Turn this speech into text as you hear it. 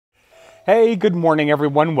Hey, good morning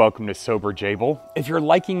everyone. Welcome to Sober Jable. If you're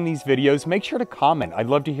liking these videos, make sure to comment. I'd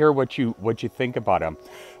love to hear what you think about them.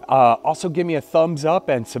 Also, give me a thumbs up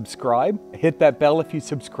and subscribe. Hit that bell if you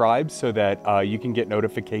subscribe so that you can get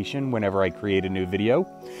notification whenever I create a new video.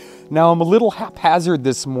 Now, I'm a little haphazard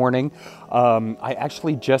this morning. I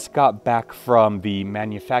actually just got back from the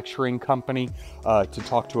manufacturing company to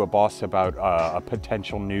talk to a boss about a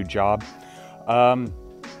potential new job.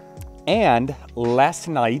 And last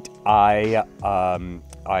night, I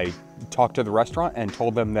talked to the restaurant and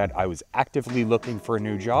told them that I was actively looking for a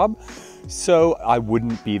new job, so I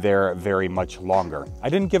wouldn't be there very much longer. I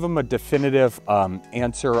didn't give them a definitive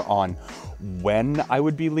answer on when I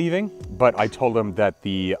would be leaving, but I told them that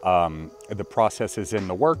the process is in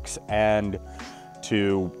the works and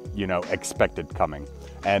to, expect it coming,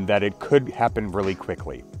 and that it could happen really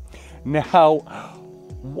quickly. Now,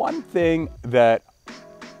 one thing that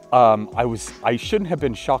I shouldn't have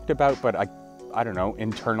been shocked about, but I don't know,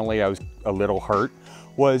 internally I was a little hurt,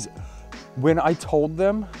 was when I told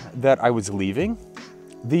them that I was leaving,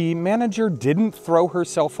 the manager didn't throw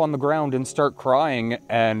herself on the ground and start crying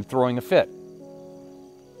and throwing a fit.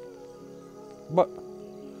 But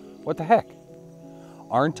what the heck?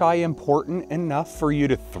 Aren't I important enough for you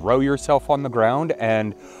to throw yourself on the ground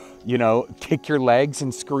and, kick your legs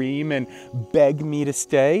and scream and beg me to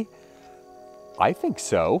stay? I think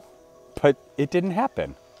so, but it didn't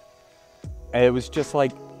happen. It was just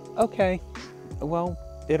like, okay, well,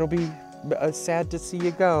 it'll be sad to see you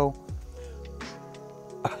go.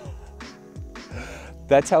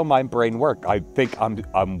 That's how my brain works. I think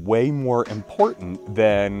I'm way more important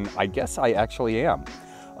than I guess I actually am.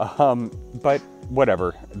 But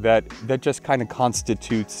whatever, that just kind of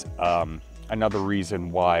constitutes another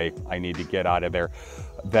reason why I need to get out of there.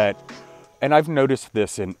 And I've noticed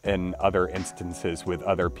this in other instances with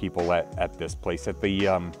other people at this place, that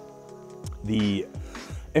the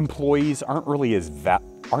employees aren't really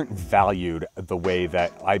aren't valued the way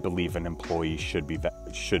that I believe an employee should be.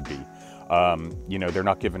 They're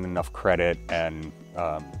not given enough credit, and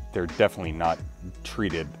they're definitely not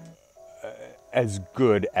treated as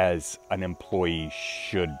good as an employee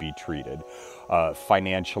should be treated.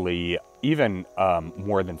 Financially, even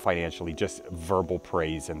more than financially, just verbal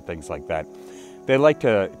praise and things like that. They like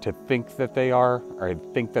to think that they are, or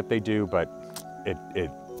think that they do, but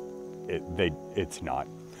it's not.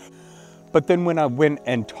 But then when I went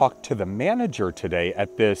and talked to the manager today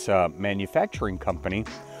at this manufacturing company,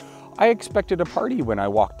 I expected a party when I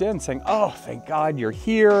walked in, saying, "Oh, thank God you're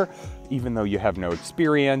here, even though you have no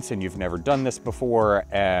experience and you've never done this before,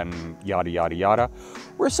 and yada, yada, yada.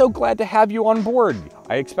 We're so glad to have you on board."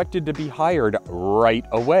 I expected to be hired right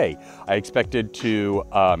away. I expected to,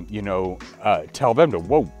 tell them to,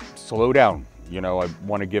 whoa, slow down. I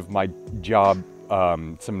want to give my job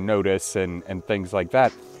some notice and things like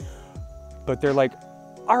that. But they're like,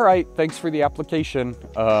 "All right, thanks for the application.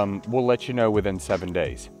 We'll let you know within 7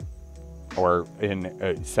 days. Or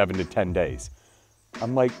in 7 to 10 days.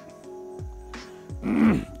 I'm like,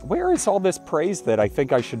 where is all this praise that I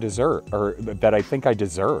think I should deserve, or that I think I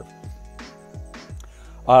deserve?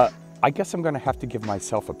 I guess I'm going to have to give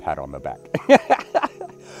myself a pat on the back.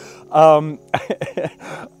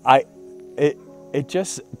 It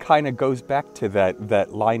just kind of goes back to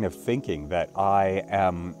that line of thinking that I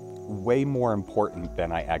am way more important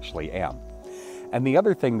than I actually am. And the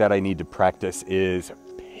other thing that I need to practice is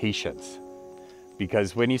patience.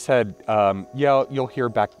 Because when he said, yeah, you'll hear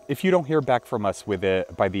back, if you don't hear back from us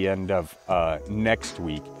by the end of next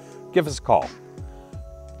week, give us a call.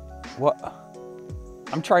 Well,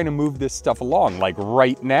 I'm trying to move this stuff along, like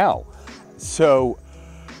right now. So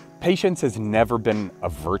patience has never been a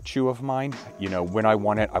virtue of mine. When I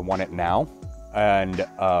want it now. And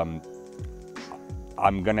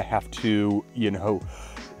I'm gonna have to,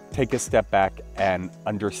 take a step back and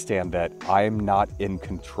understand that I'm not in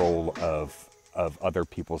control of other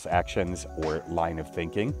people's actions or line of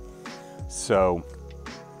thinking. So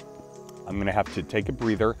I'm gonna have to take a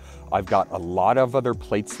breather. I've got a lot of other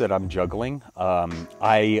plates that I'm juggling.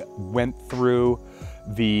 I went through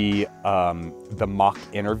the mock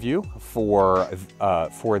interview for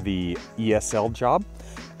the ESL job,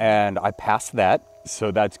 and I passed that,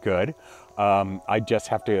 so that's good. I just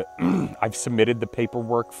have to, I've submitted the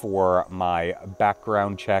paperwork for my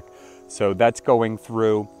background check, so that's going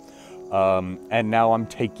through. And now I'm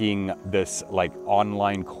taking this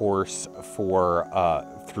online course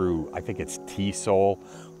through, I think it's TESOL,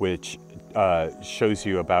 which shows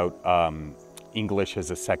you about English as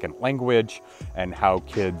a second language and how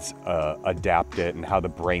kids adapt it and how the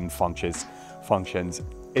brain functions.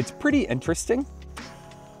 It's pretty interesting.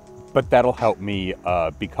 but that'll help me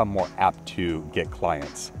become more apt to get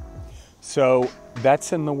clients. So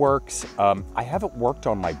that's in the works. I haven't worked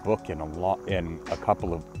on my book in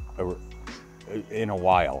a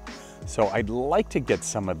while, so I'd like to get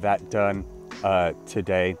some of that done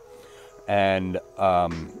today, and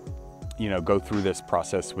you know, go through this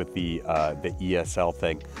process with the ESL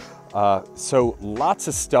thing. So lots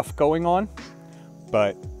of stuff going on,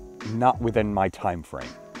 but not within my time frame.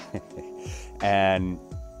 And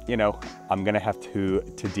you know, I'm gonna have to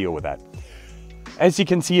deal with that. As you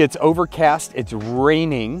can see, it's overcast, it's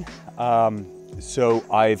raining. So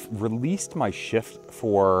I've released my shift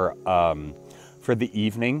for the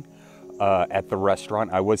evening at the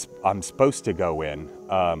restaurant. I'm supposed to go in,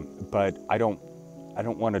 but I don't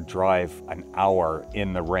want to drive an hour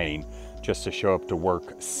in the rain just to show up to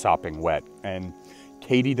work sopping wet. And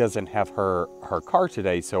Katie doesn't have her car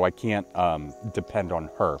today, so I can't depend on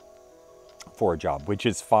her for a job, which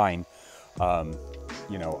is fine.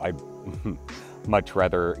 You know, I much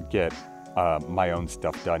rather get my own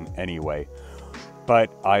stuff done anyway.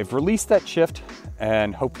 But I've released that shift,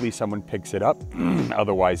 and hopefully someone picks it up.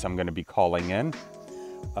 Otherwise, I'm going to be calling in.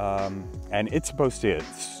 And it's supposed to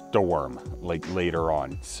storm like later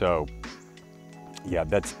on. So yeah,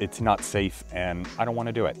 it's not safe, and I don't want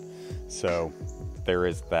to do it. So there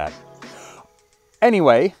is that.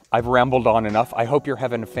 Anyway, I've rambled on enough. I hope you're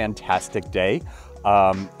having a fantastic day.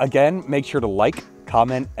 Again, make sure to like,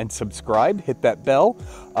 comment, and subscribe. Hit that bell.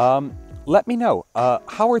 Let me know,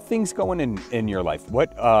 how are things going in your life?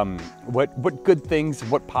 What good things,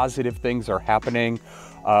 what positive things are happening?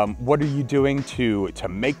 What are you doing to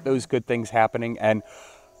make those good things happening? And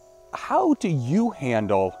how do you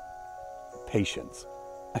handle patience?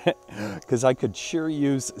 Because I could sure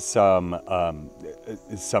use some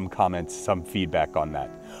comments, some feedback on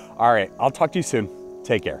that. All right, I'll talk to you soon.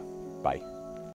 Take care.